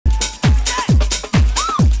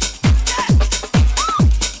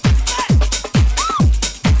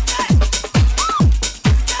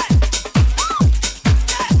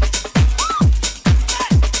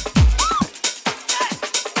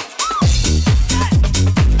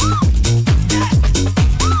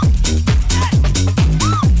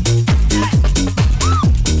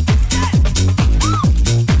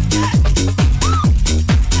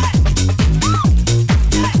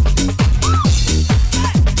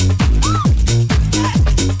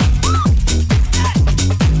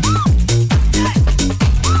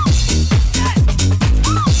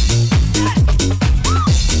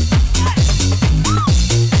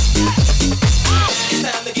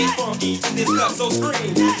cut, so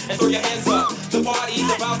scream and throw your hands up. The party's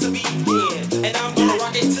about to begin, and I'm gonna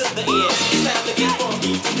rock it to the end. It's time to get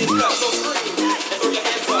funky to this cut, so scream and throw your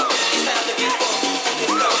hands up. It's time to get funky to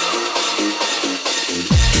this cut.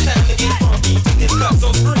 It's time to get funky to this cut,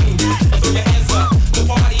 so scream and throw your hands up. The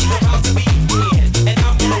party's about to begin, and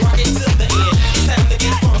I'm gonna rock it to the end. It's time to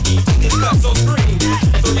get funky to this cut, so scream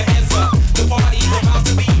and throw your hands up. The party's about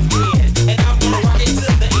to begin, and I'm gonna rock it to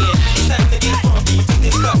the end. It's time to get funky to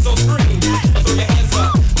this cut, so scream and throw your hands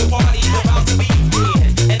up. The party's about to begin,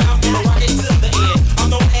 and I'm gonna rock it to the end. I'm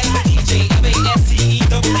known as the DJ,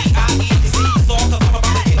 F-A-S-T-E-W-D-I-E. Disease, all 'cause I'm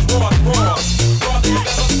about to get raw, raw than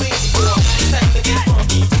you've ever seen before. It's time to get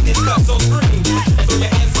funky to this cut, so scream and throw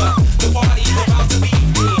your hands up. The party's about to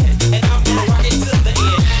begin, and I'm gonna rock it to the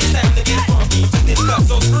end. It's time to get funky to this cut,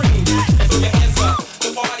 so scream and throw your hands up.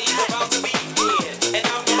 The party's about to begin, and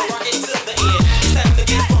I'm gonna rock it to the end. It's time to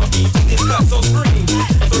get funky to this cut, so scream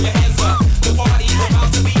and throw your hands up. The party's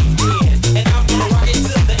about to begin, and I'm gonna rock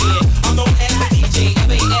it to the end. I'm known as the DJ,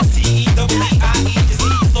 F-A-S-T-E-W-D-I-E.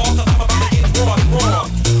 Disease, all 'cause I'm about to get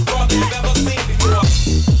raw than you've ever seen before.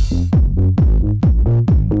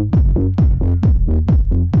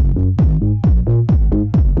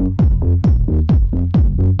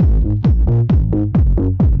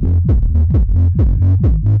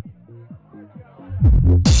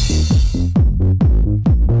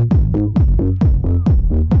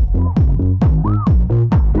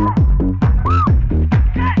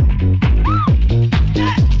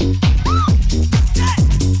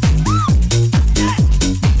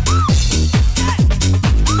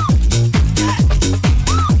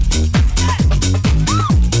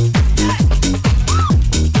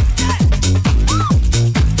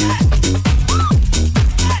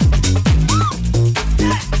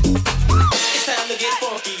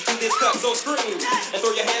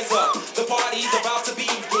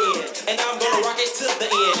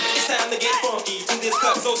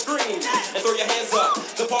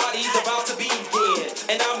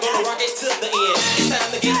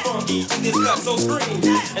 So scream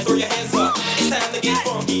and throw your hands up. It's time to get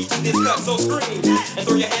funky to this cut. So scream and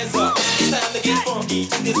throw your hands up. It's time to get funky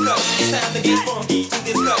to this cut. It's time to get funky to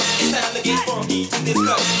this cut. It's time to get funky to this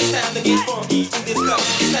cut. It's time to get funky to this cut.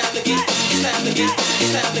 It's time to get. It's time to get.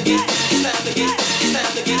 It's time to get. It's time to get. It's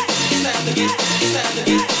time to get. It's time to get. It's time to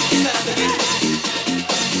get. It's time to get.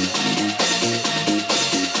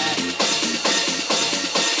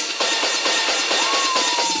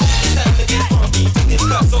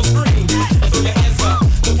 So scream and throw your hands up.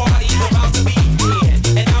 The party's about to begin,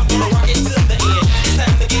 and I'm gonna rock it to the end. It's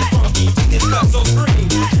time to get funky to this cut. So scream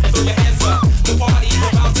and throw your hands up. The party's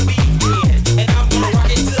about to begin, and I'm gonna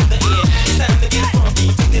rock it to the end. It's time to get funky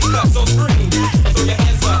to this cut. So scream and throw your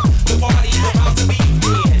hands up. The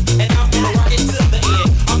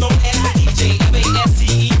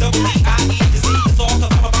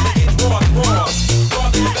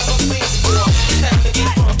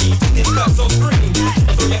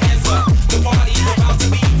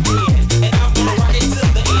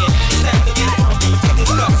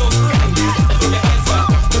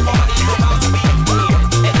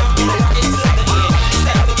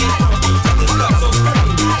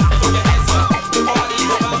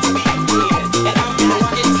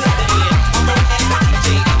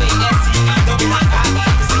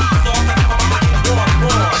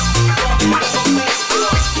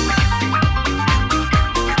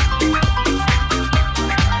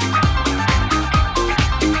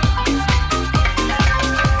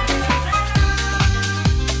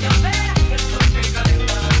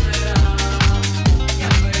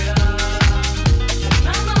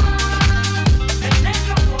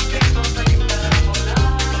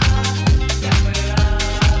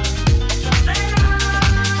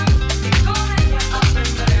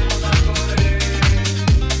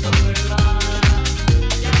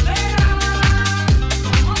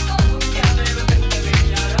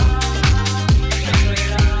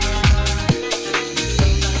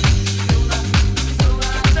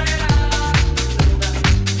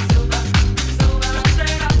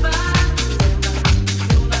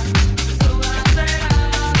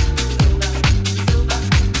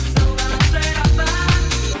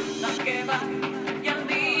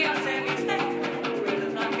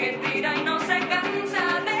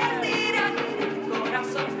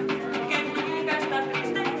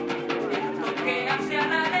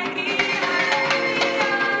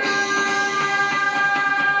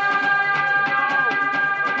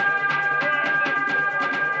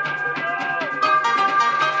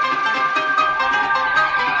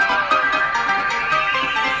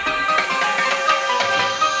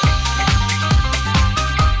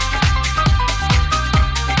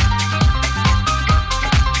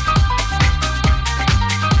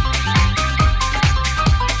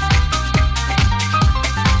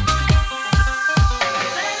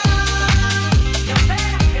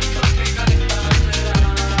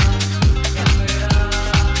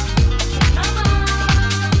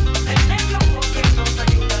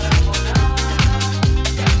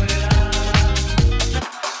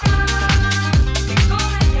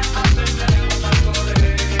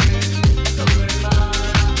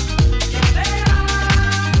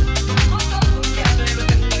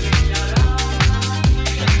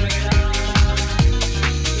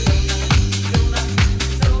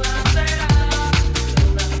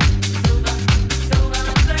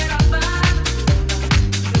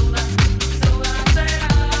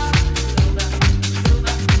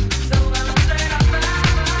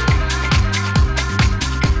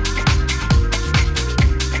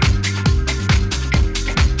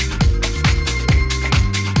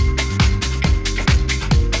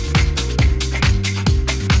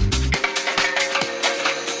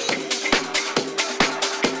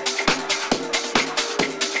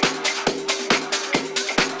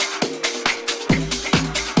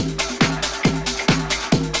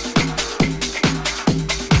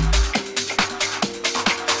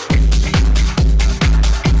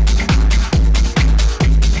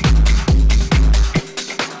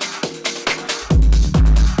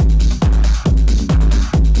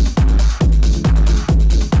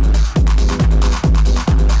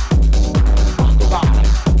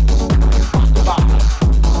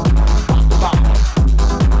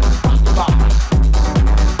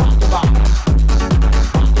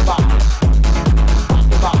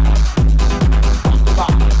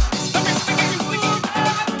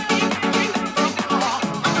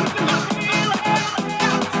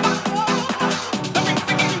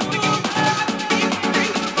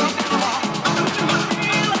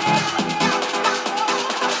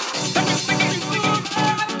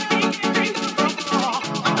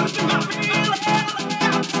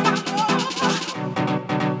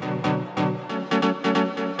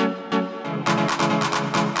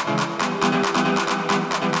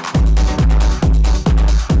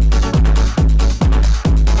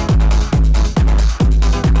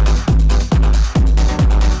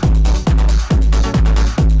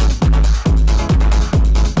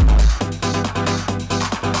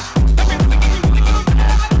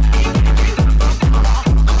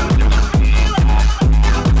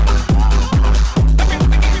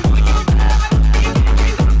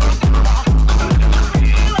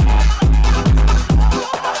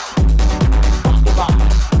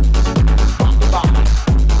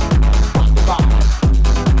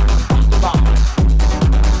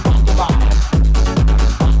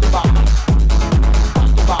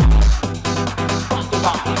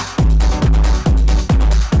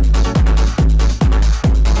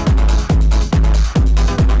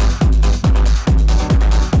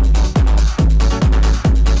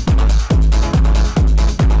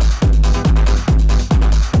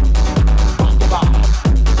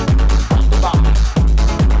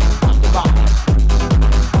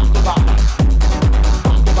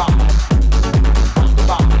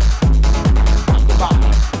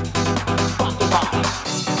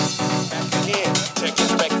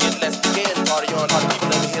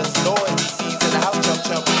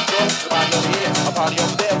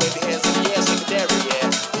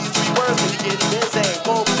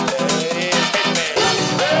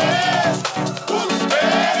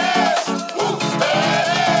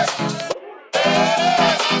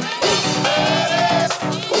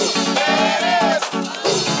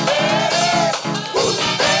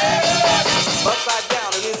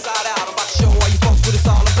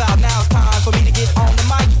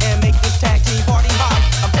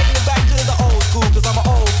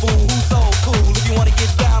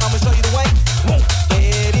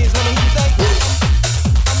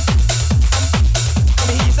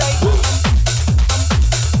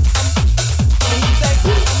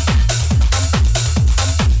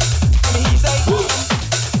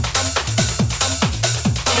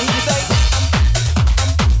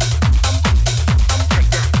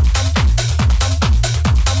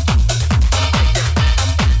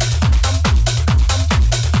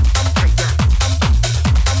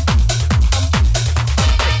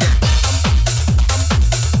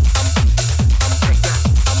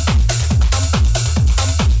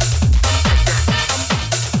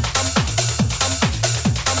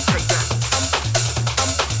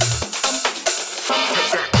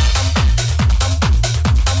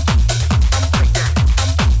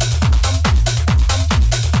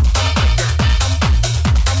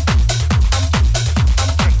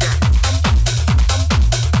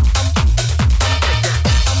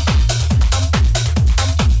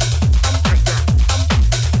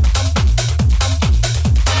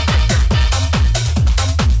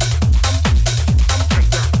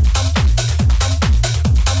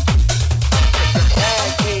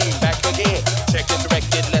Back again, check it,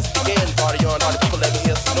 directed.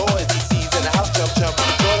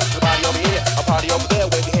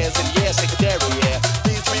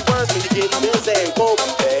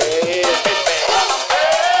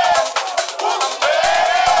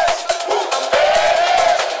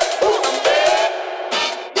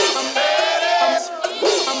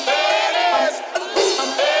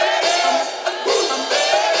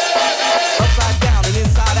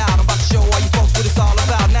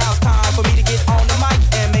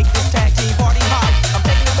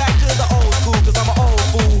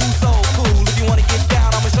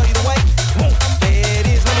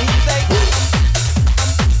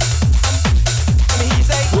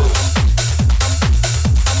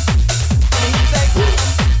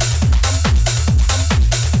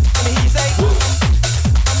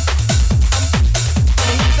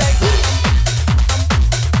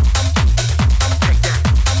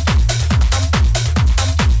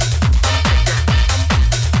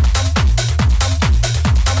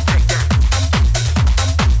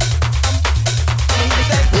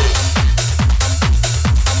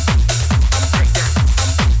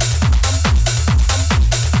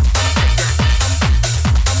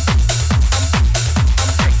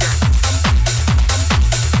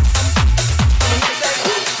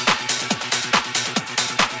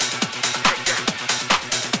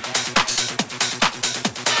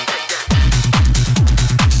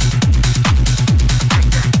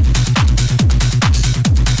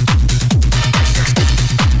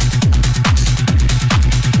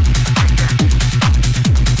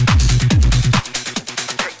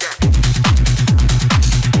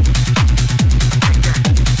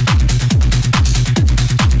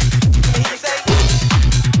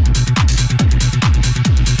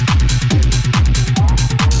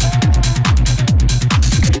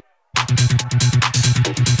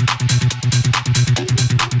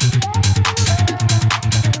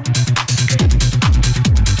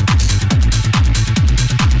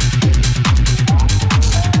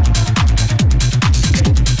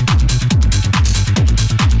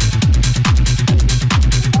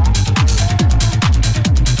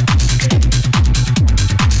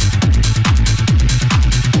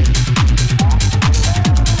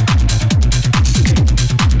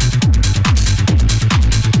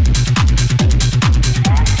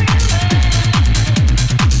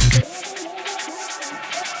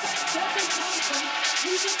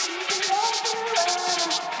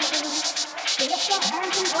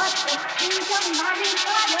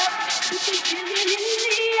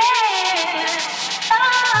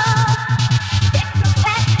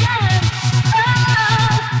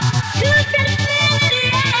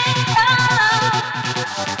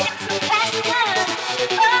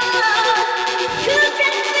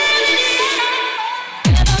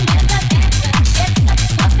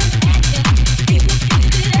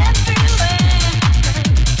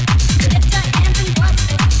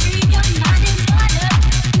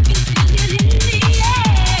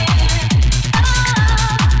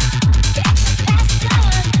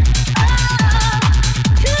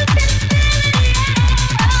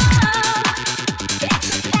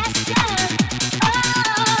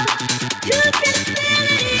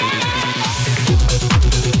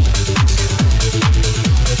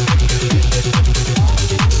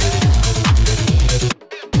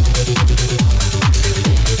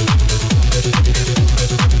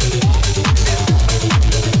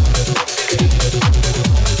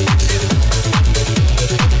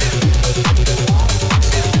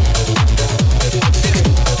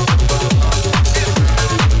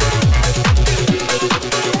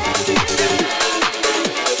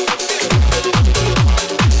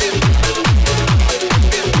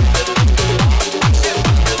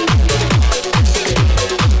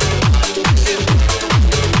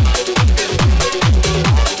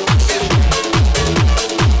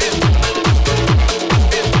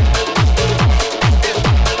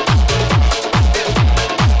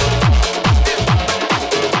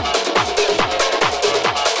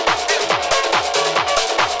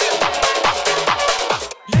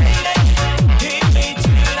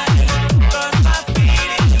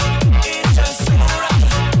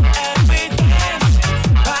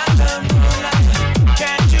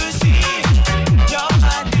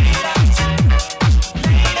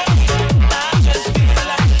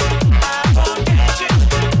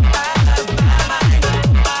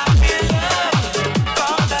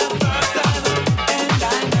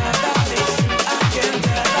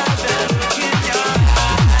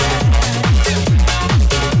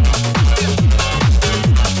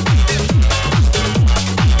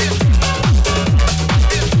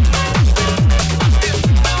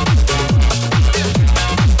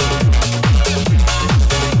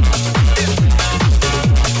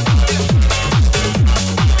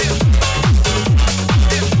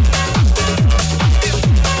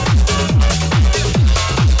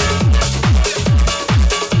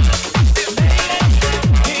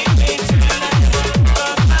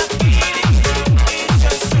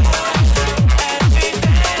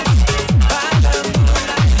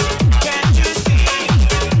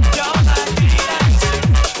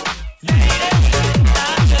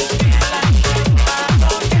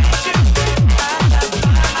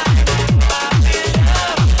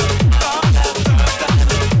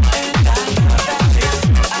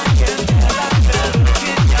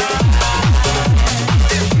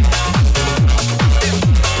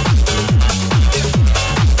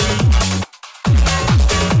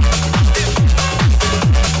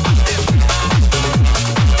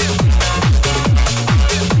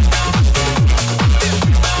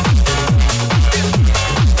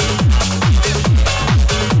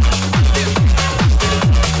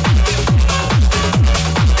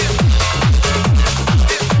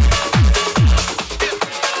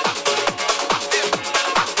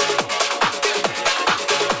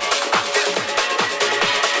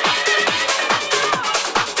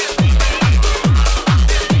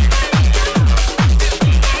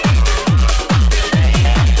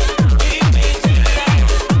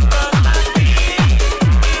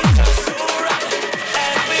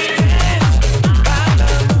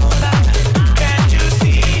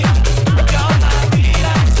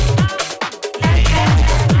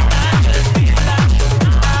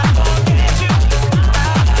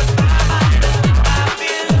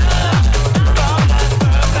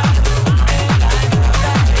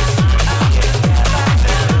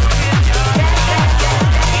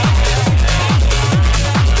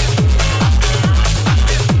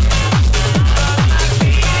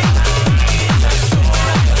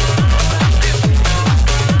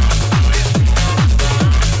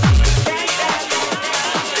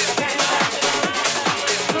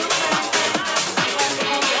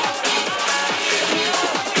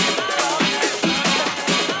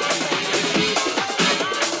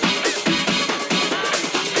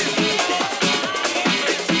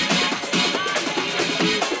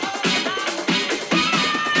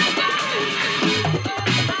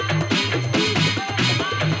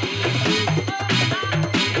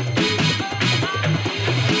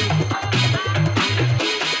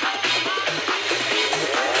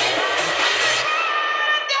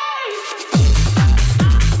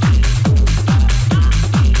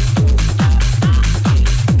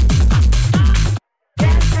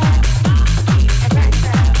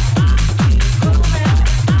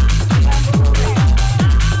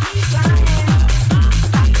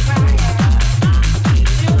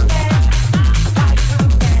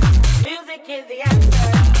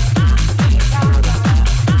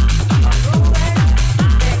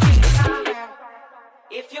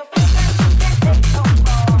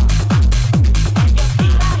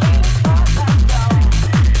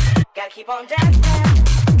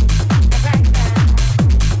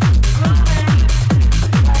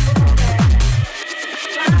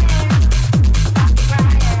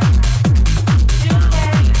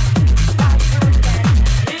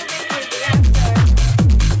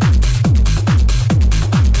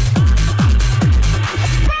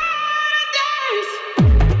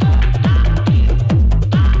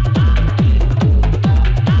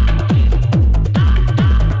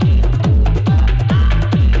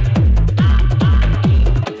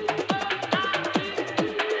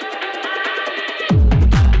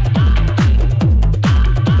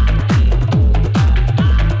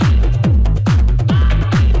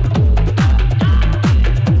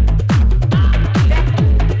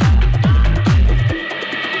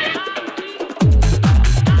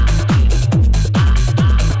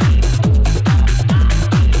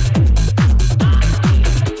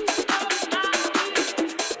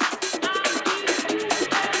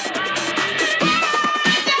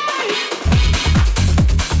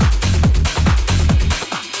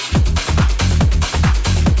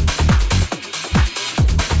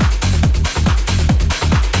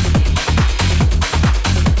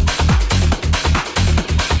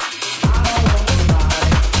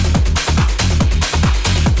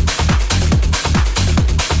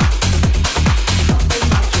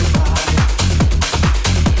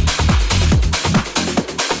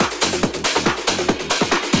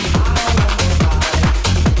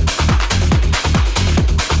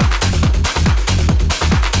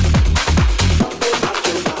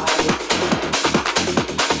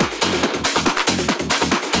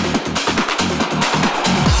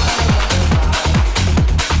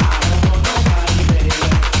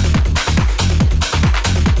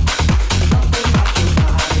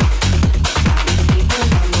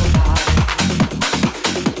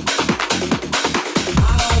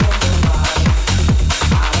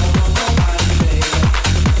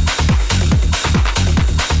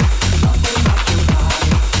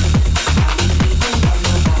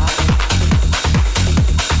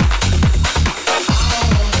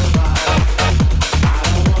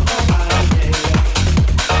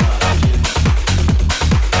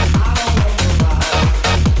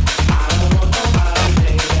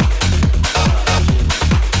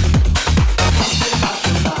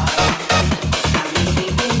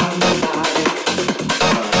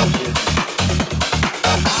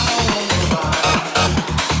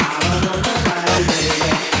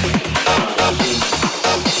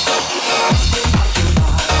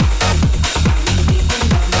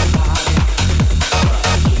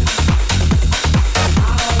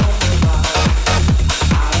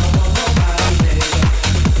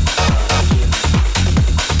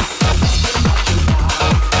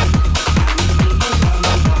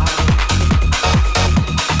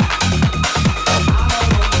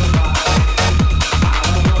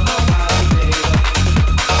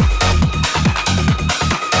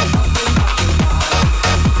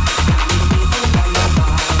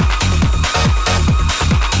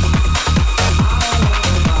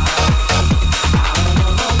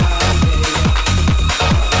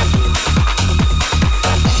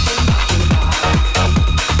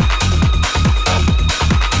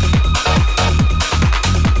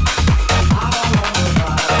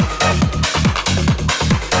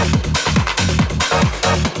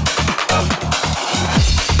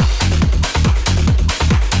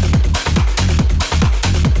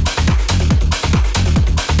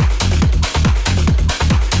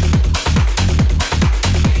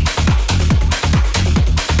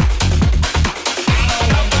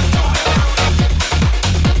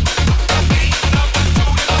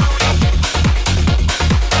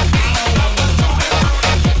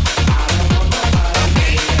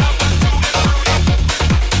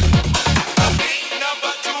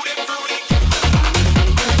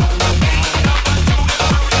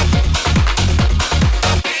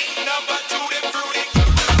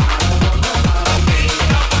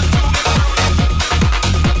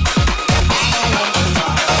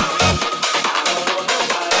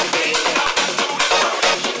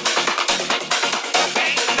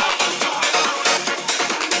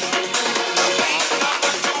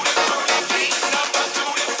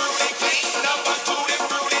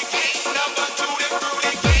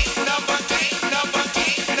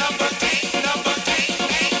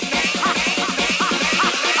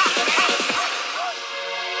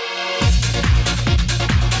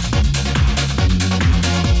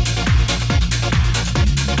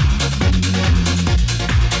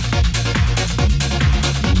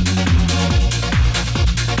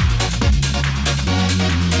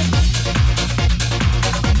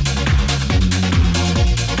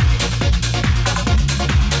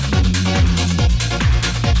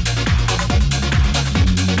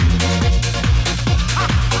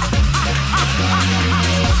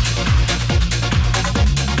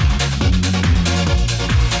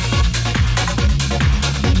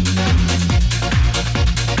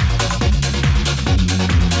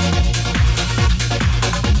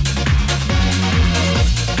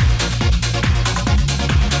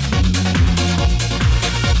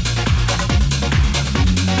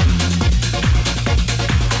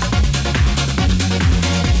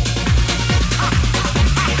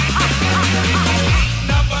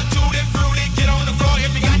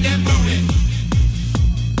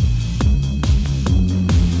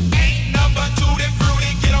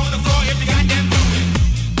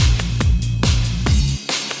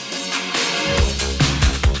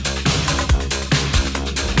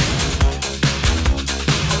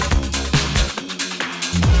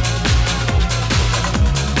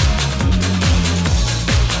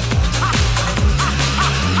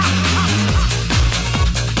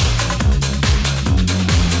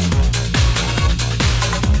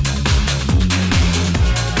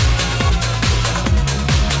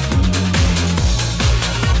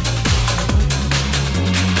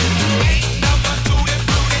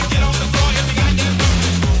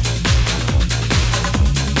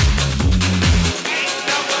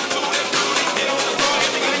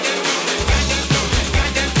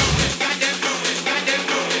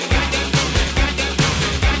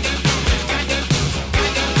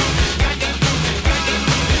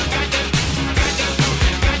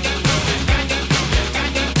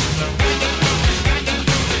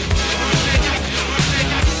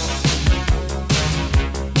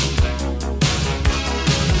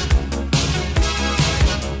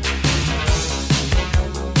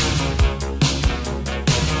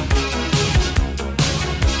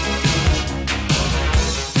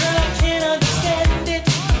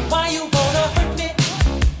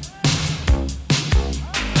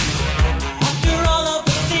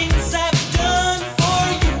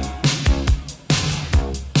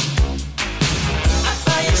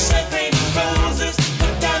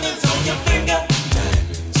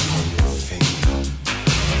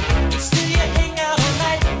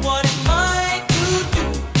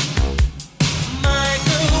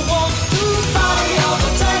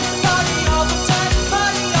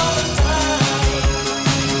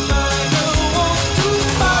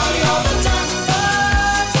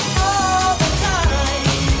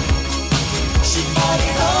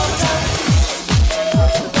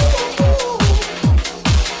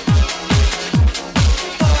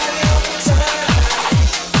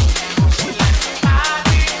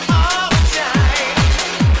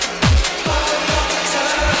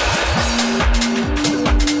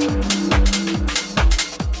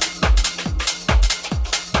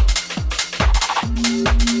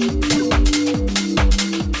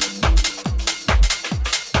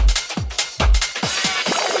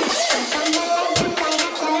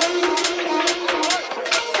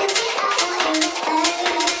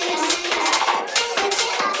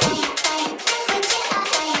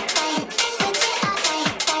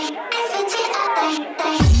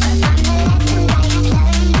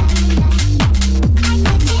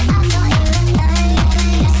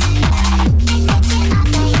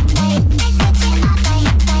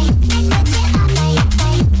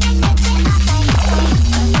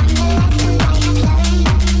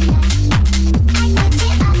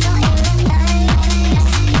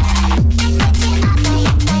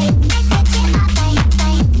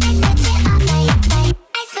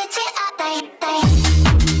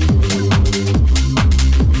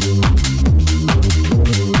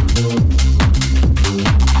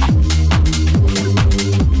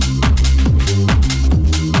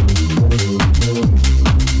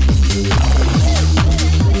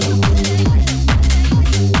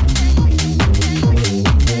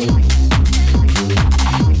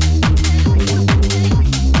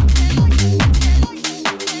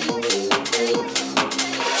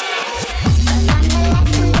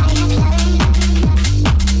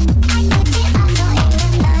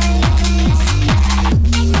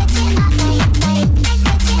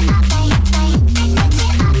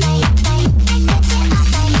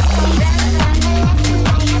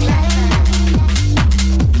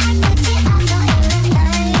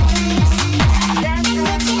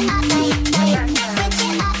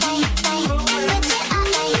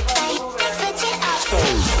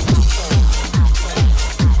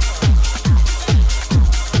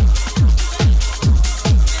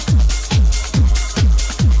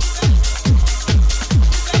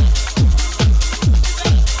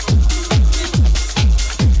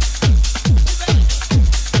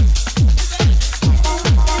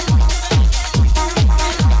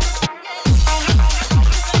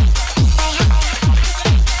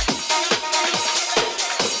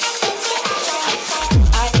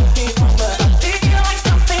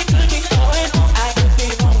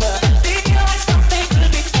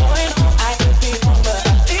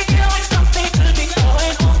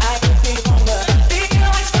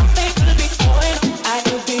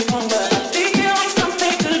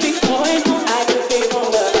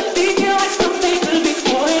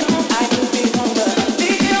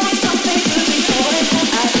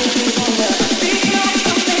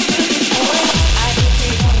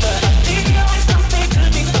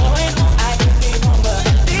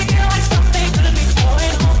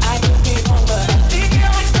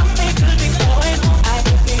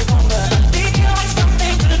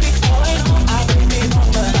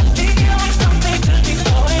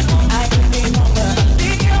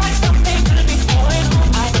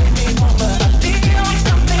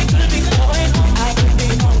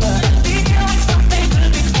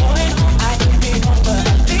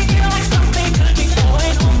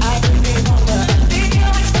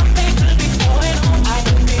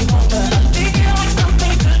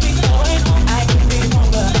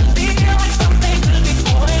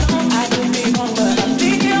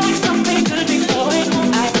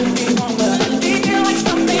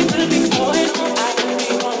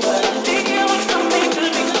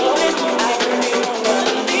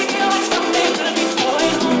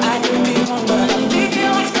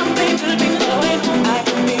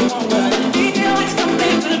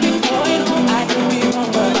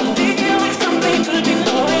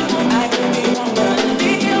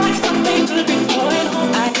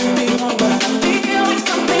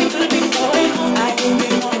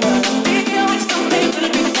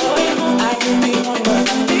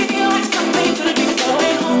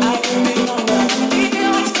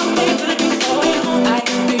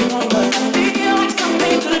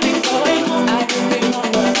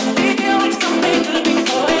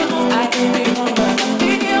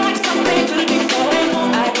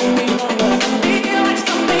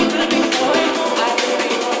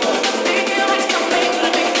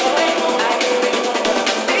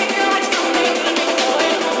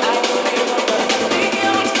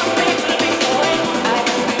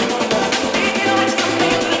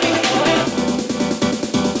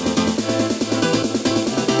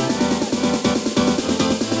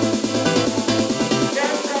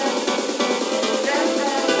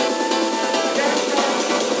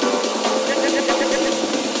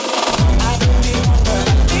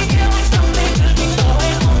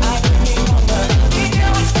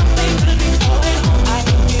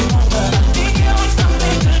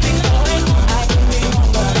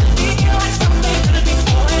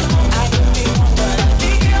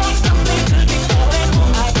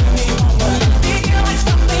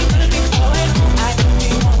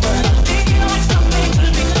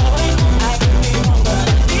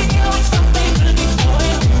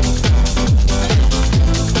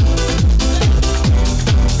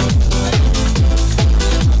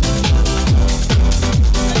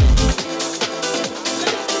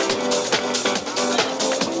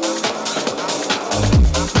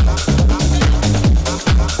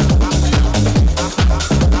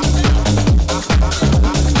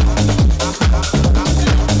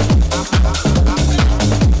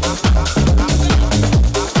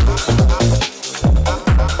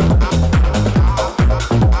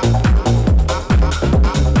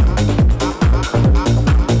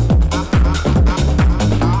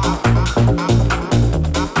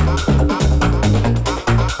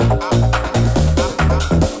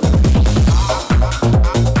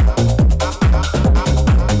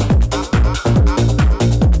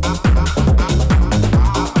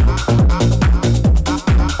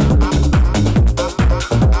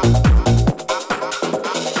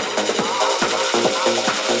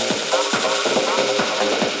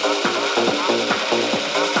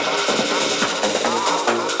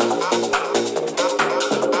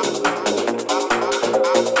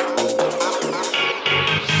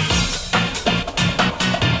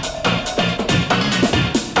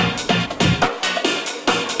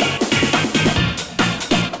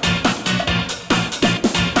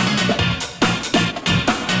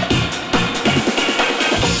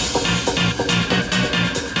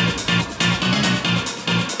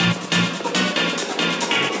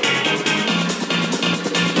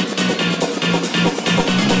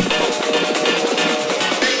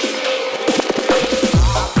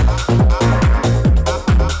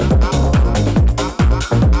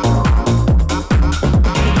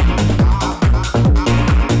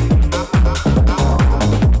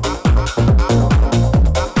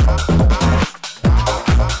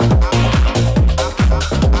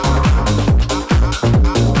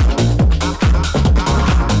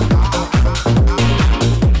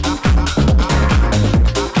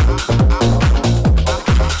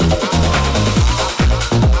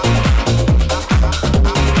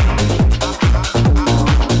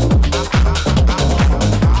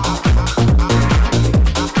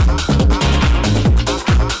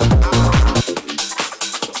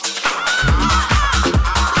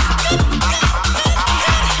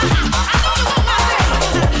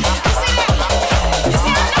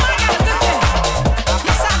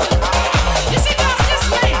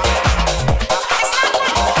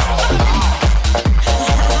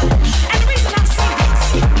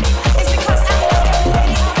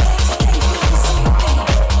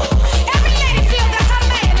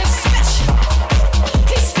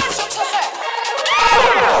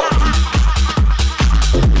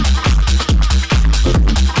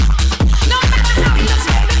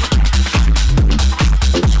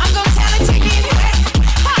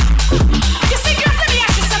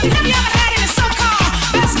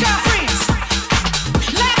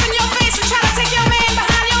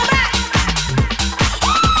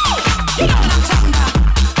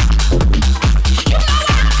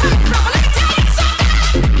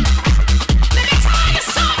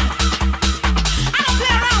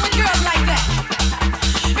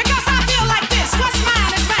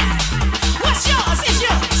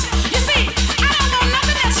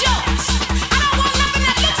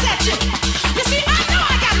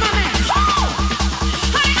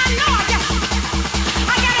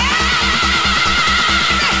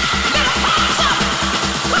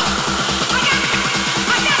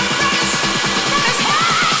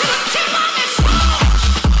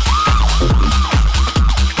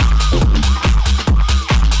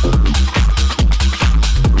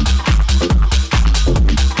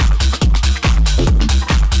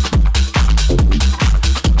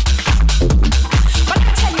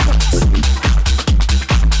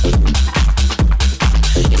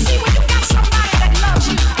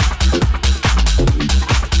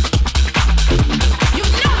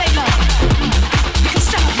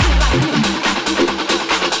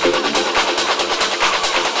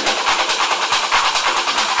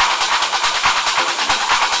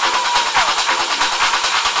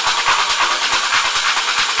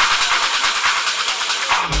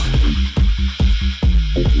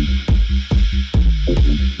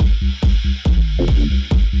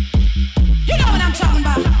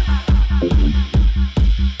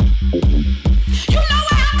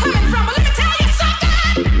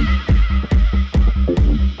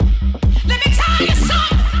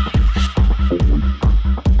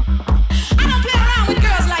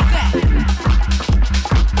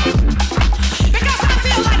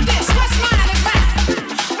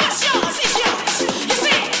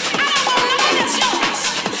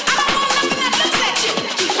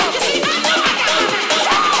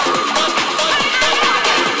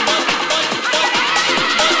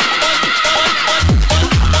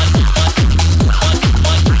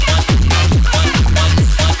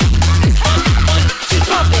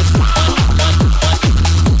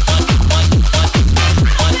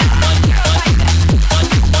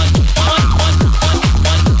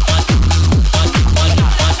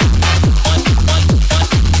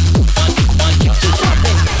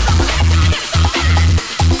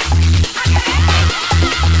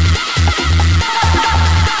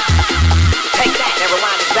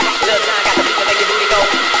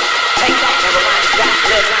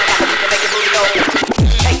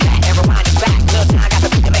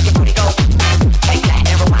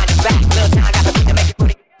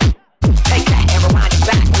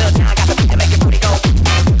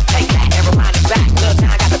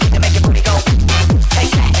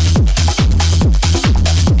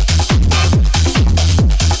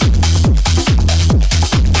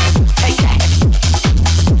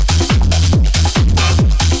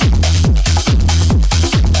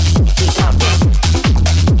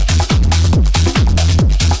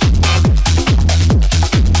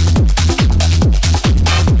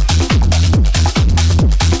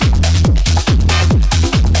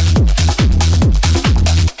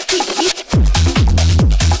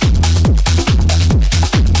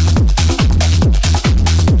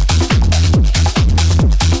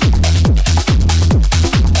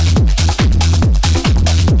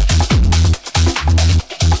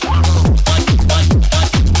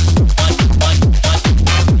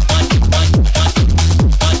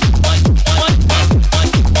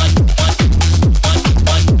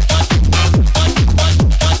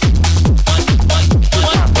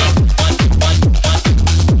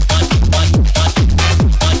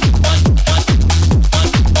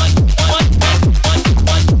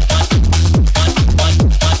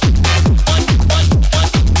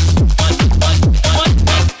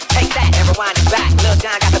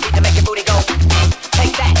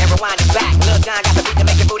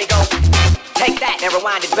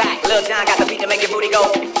 go.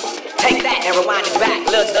 Take that and rewind it back.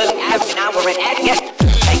 Look, average an hour and add yes.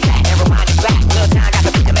 Take that and rewind it back. Little time got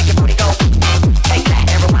the beat to make your booty go. Take that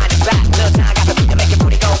and rewind it back. Little time got the beat to make your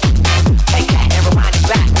booty go. Take that and rewind it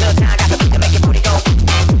back. Little time got the beat to make your booty go.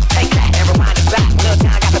 Take that and rewind it back. Little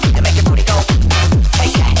time got the beat to make your booty go.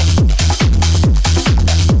 Take that.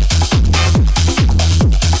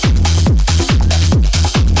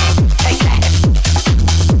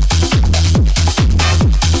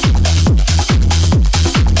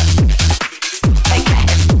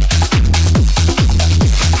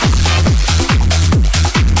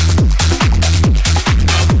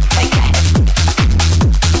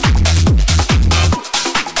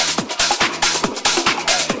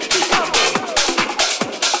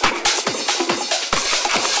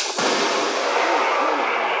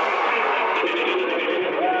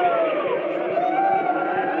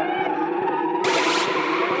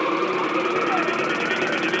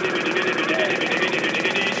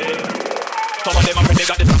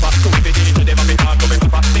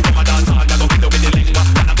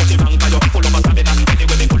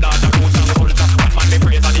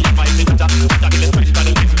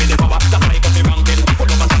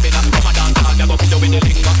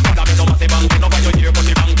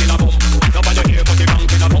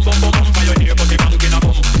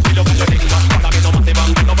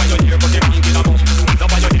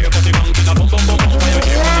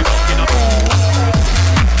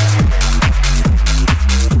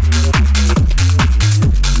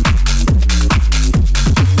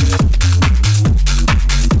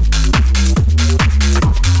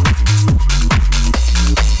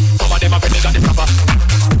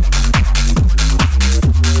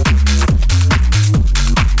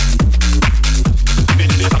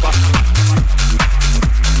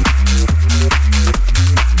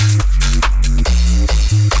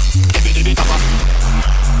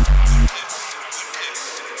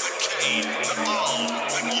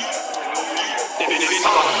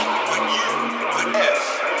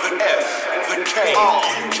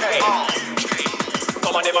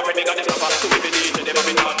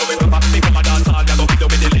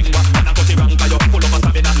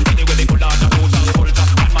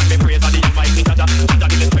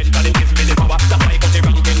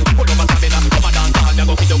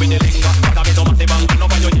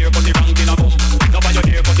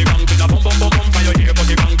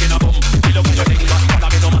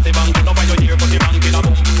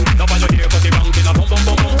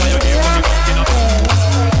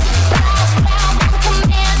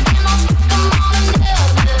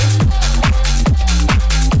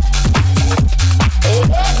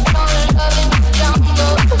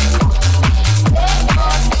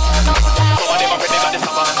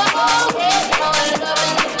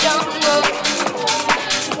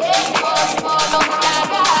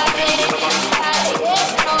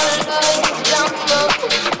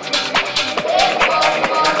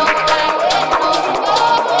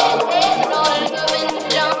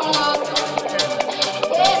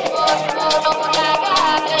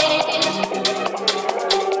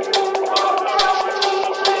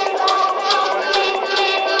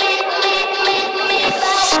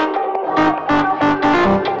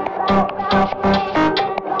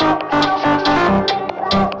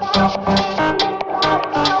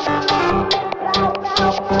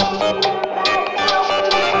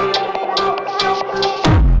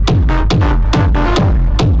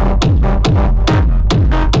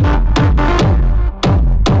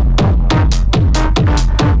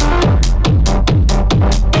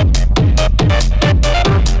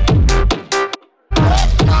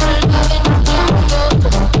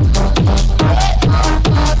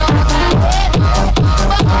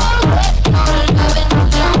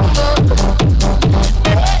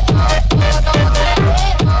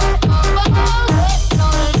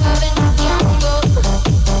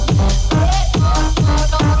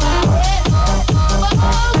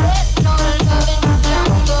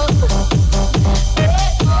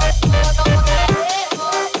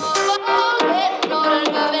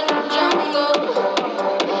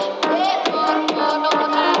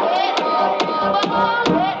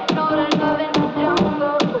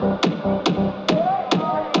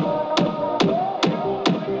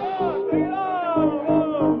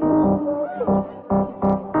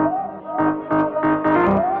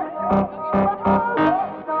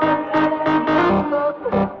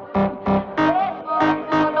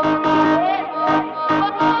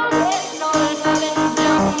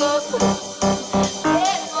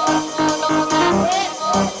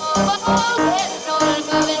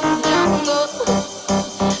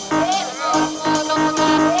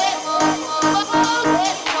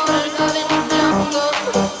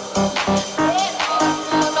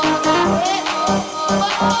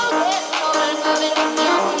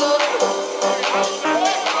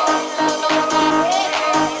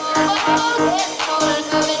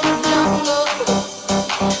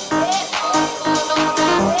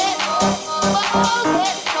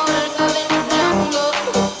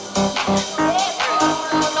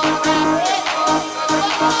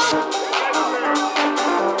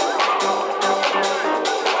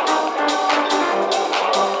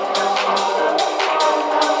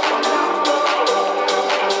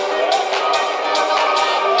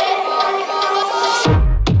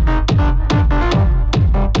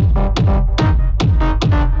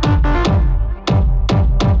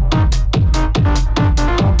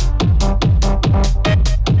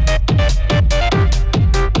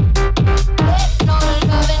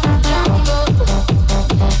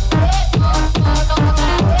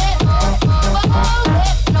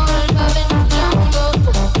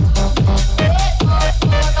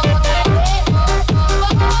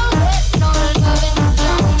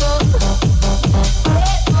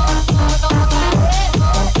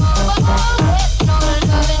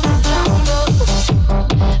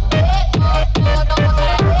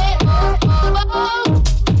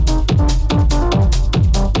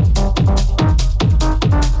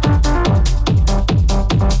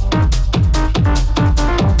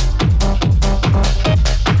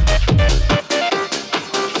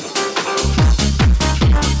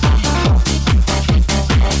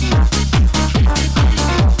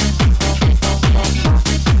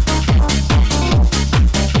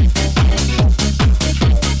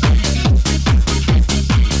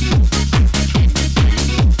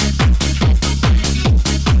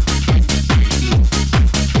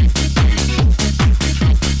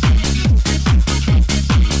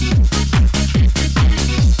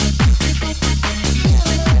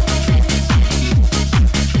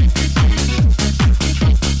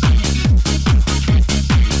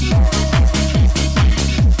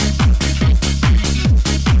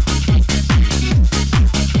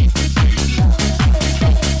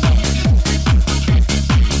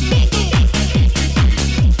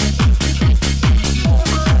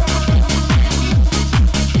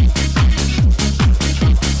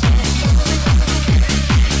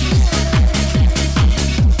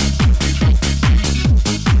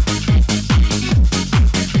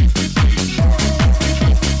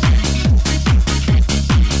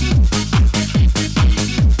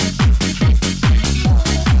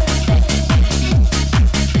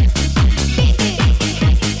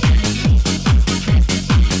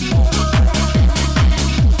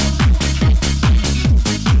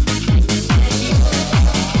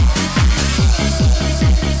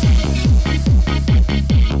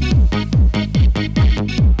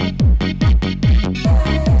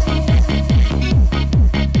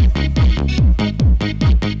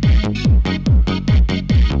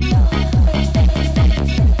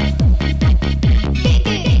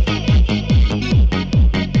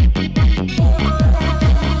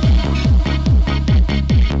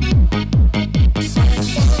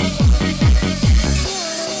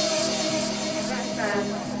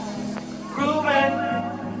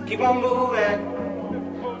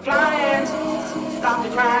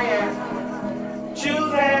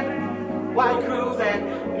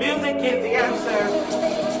 is the answer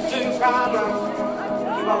to problems.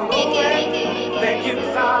 Keep on moving, then you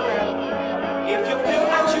solve it. If you feel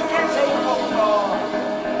that you can take no more,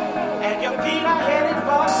 and your feet are headed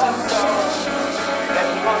for some door, then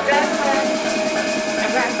keep on dancing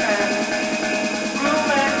and dancing,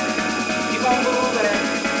 grooving, keep on moving,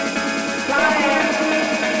 flying,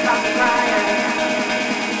 stop crying,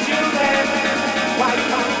 shooting, while you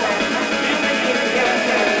pumping, music is the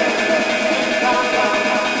answer to problems.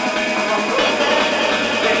 Keep on moving,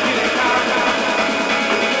 then you solve it.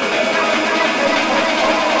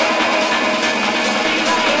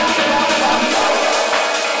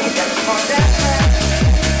 Keep on dancing,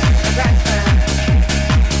 dancing,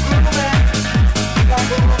 grooving.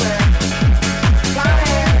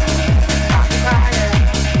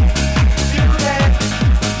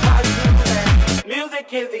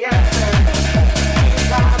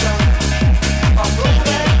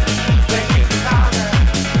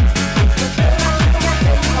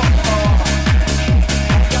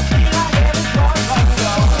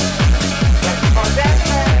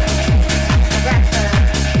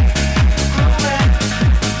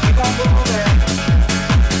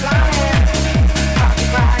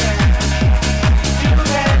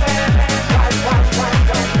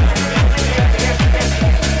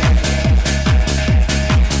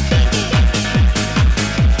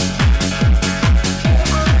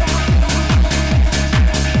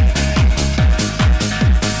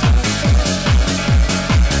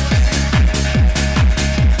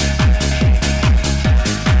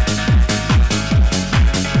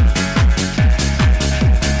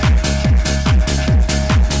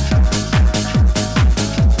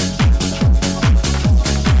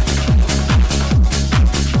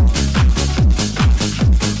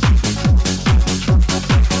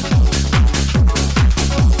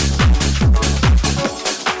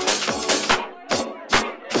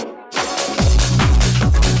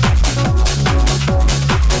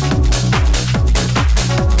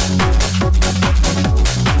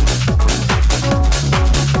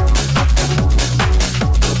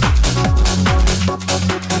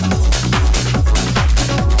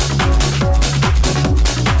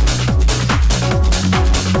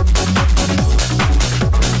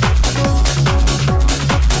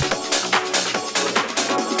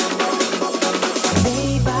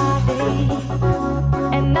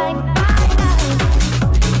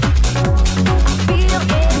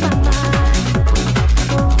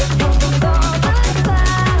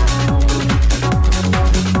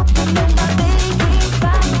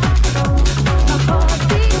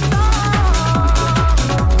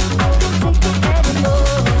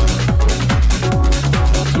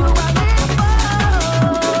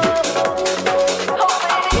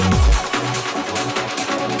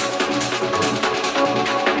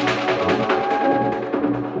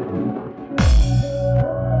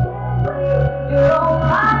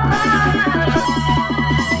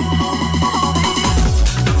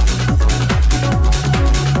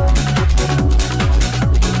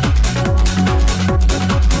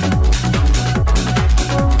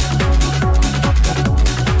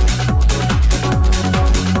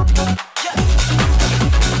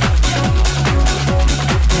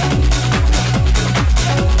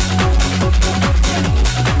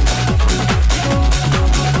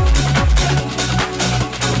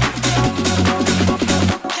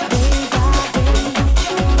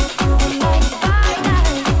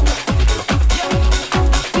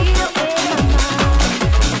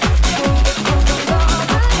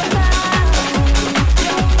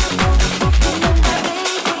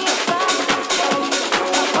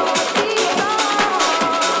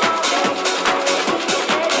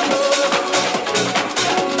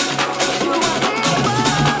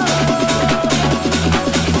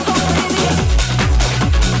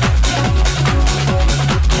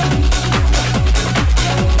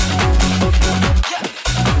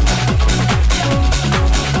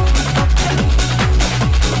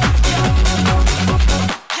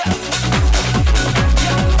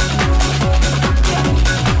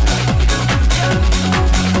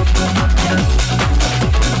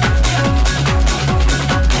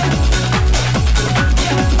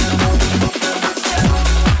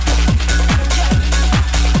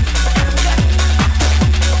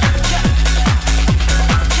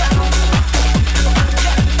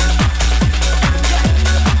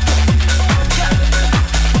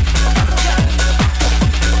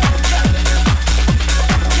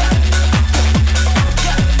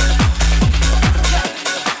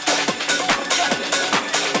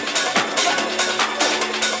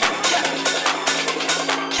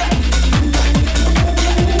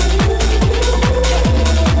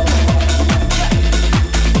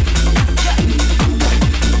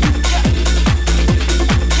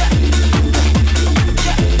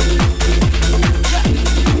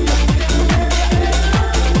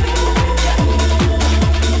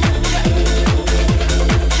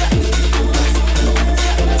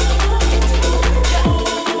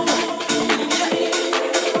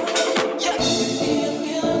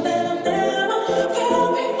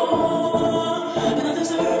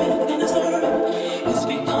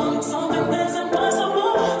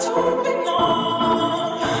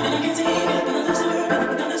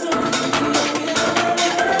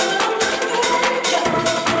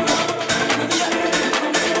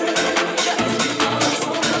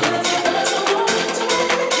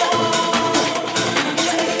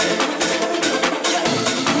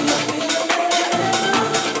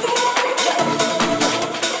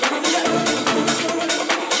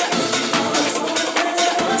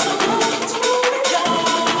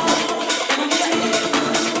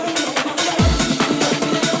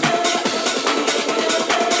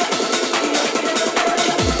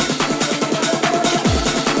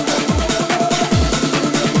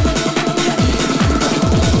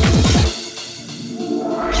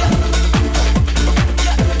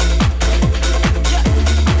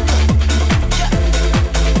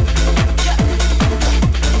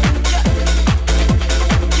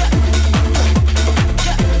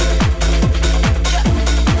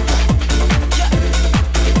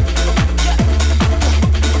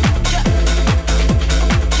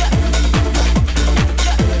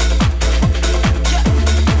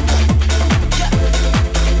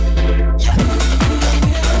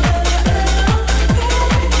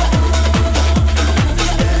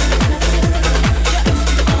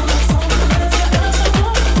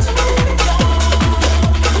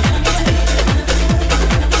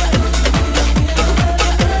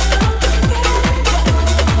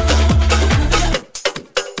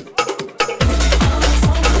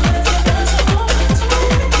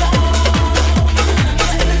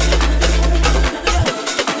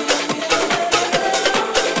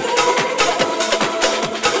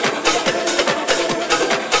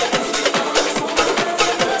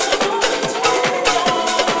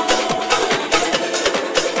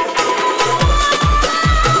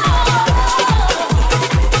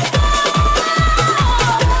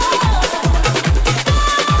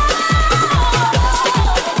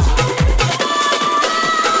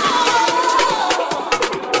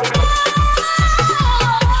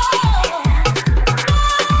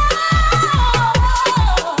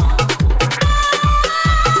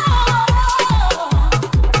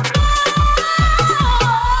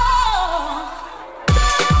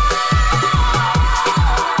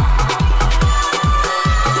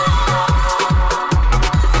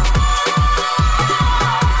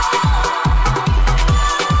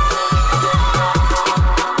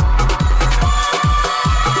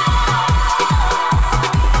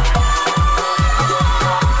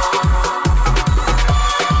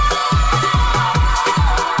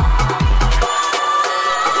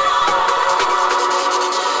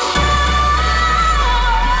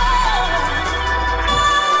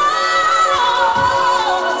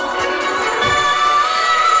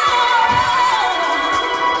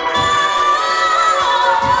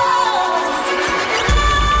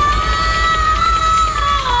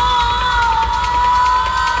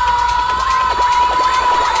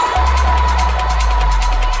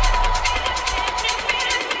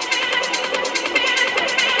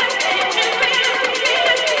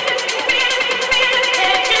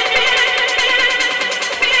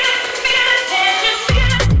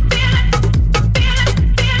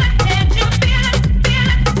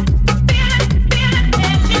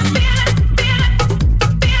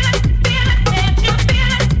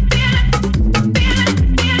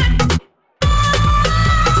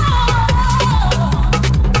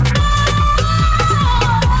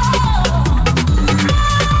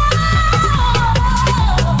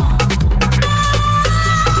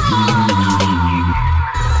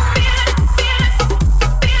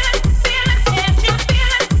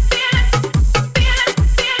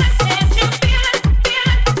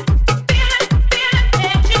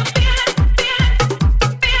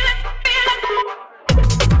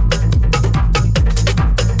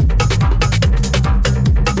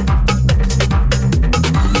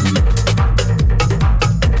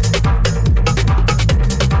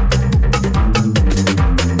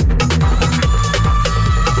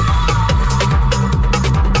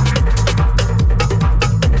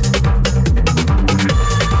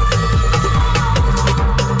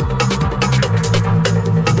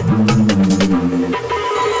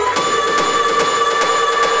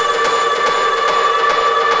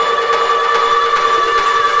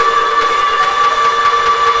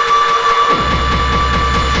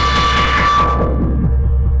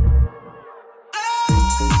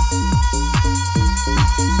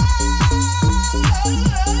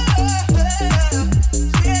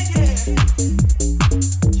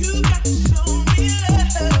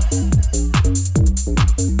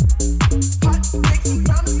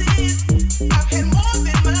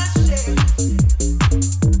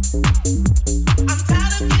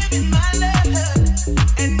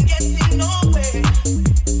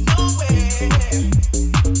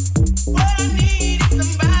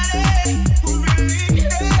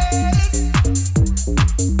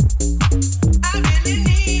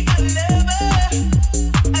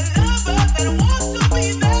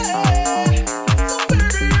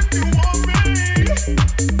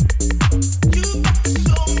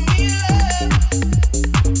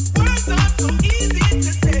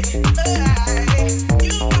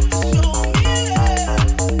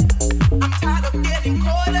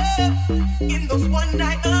 in those one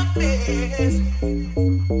night affairs.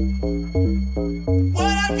 What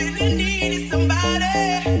I really need is somebody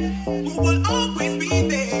who will always be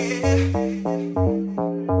there.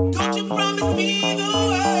 Don't you promise me the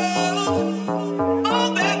world, all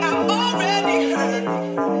that I've already heard.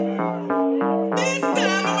 This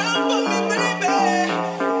time around for me, baby,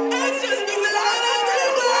 action speaks louder than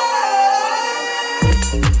words.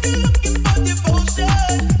 If you're looking for devotion,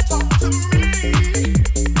 talk to me.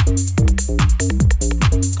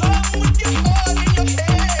 Come with your heart in your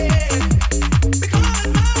head, because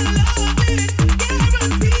my love is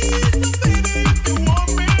guaranteed. So baby, if you want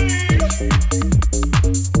me,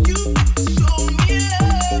 you got to show me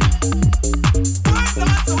love. Words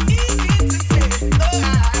are so easy to say, you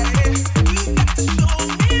got to show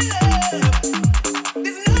me love.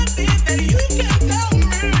 There's nothing that you can tell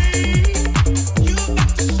me. You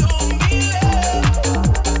got to show me love.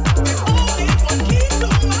 There's only one key to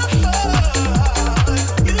my heart.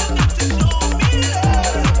 You got to show me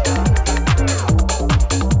love,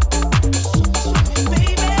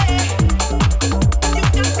 baby. You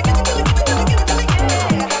got to give it to me, yeah.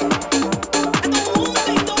 I don't wanna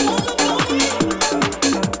think, don't wanna know it.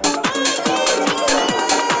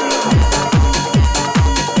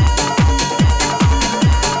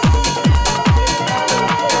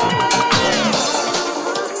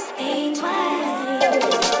 Think twice.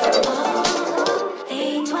 Oh,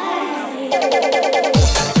 think twice.